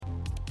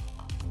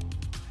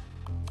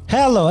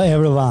Hello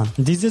everyone,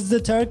 this is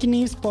the Turkey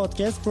News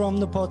podcast from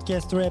the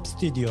Podcast Rap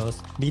Studios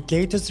with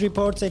latest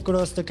reports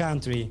across the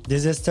country.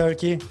 This is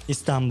Turkey,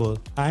 Istanbul.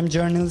 I'm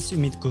journalist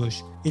Ümit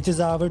Kuş. It is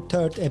our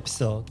third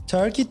episode.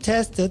 Turkey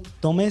tested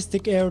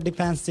domestic air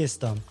defense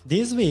system.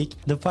 This week,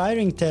 the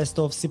firing test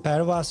of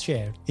Siper was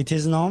shared. It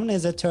is known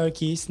as a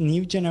Turkey's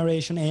new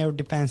generation air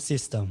defense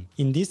system.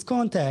 In this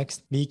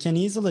context, we can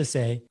easily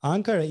say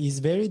Ankara is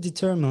very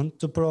determined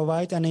to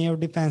provide an air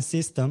defense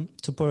system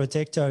to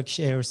protect Turkish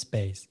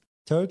airspace.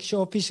 Turkish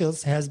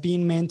officials has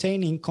been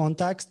maintaining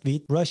contacts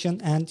with Russian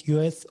and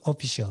US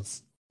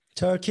officials.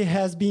 Turkey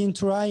has been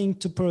trying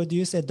to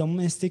produce a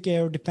domestic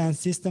air defense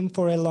system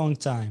for a long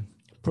time.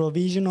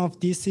 Provision of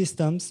these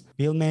systems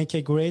will make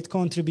a great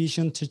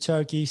contribution to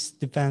Turkey's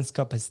defense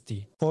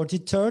capacity.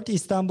 43rd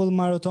Istanbul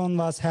Marathon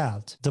was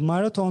held. The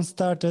marathon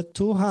started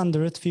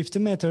 250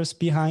 meters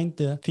behind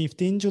the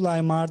 15 July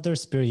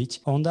Martyrs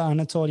Bridge on the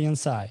Anatolian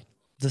side.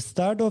 The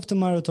start of the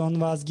marathon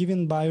was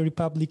given by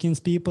Republican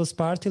People's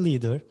Party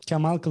leader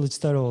Kemal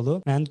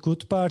Kılıçdaroğlu and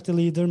Good Party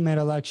leader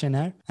Meral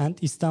Akşener and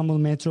Istanbul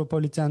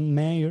Metropolitan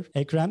Mayor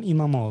Ekrem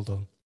İmamoğlu.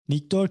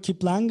 Viktor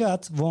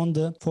Kiplangat won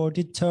the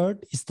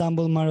 43rd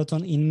Istanbul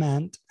Marathon in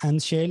men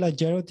and Sheila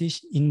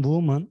Jerotish in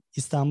women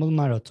Istanbul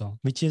Marathon,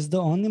 which is the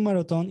only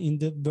marathon in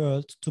the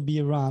world to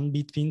be run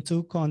between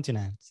two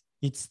continents.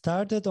 It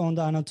started on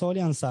the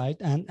Anatolian side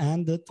and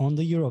ended on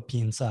the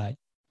European side.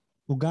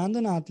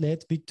 Ugandan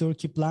athlete Victor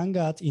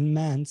Kiplangat in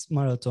men's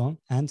marathon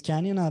and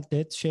Kenyan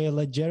athlete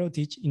Sheila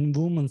Jerotich in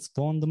women's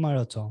won the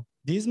marathon.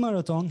 This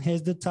marathon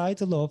has the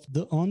title of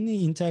the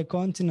only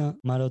intercontinental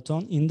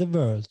marathon in the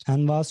world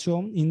and was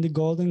shown in the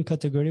golden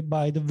category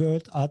by the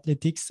World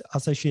Athletics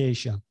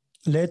Association.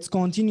 Let's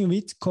continue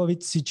with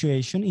COVID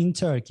situation in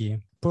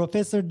Turkey.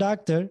 Professor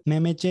Dr.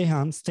 Mehmet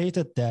Ceyhan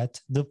stated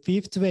that the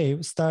fifth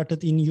wave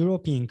started in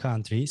European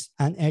countries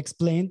and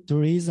explained the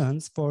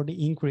reasons for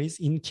the increase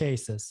in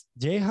cases.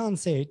 Ceyhan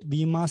said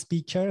we must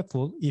be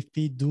careful. If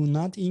we do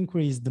not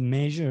increase the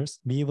measures,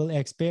 we will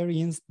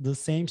experience the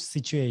same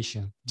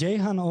situation.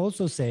 Ceyhan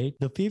also said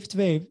the fifth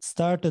wave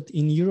started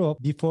in Europe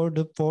before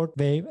the fourth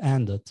wave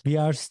ended. We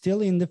are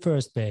still in the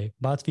first wave,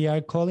 but we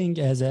are calling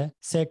as a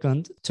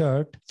second,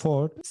 third,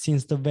 fourth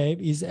since the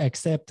wave is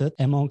accepted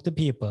among the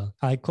people.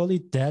 I call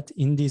it that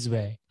in this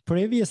way.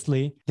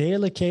 Previously,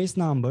 daily case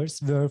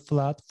numbers were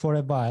flat for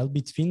a while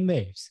between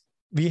waves.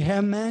 We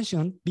have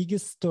mentioned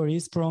biggest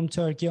stories from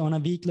Turkey on a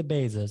weekly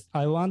basis.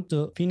 I want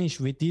to finish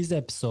with this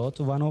episode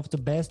one of the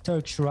best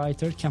Turkish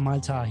writer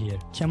Kemal Tahir.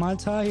 Kemal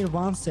Tahir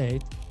once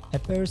said, "A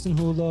person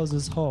who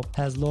loses hope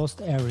has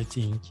lost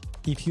everything."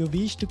 If you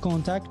wish to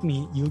contact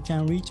me, you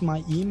can reach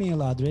my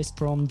email address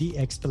from the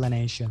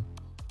explanation.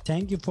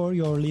 Thank you for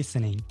your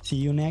listening. See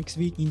you next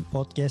week in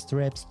Podcast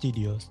Rap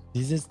Studios.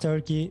 This is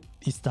Turkey,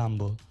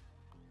 Istanbul.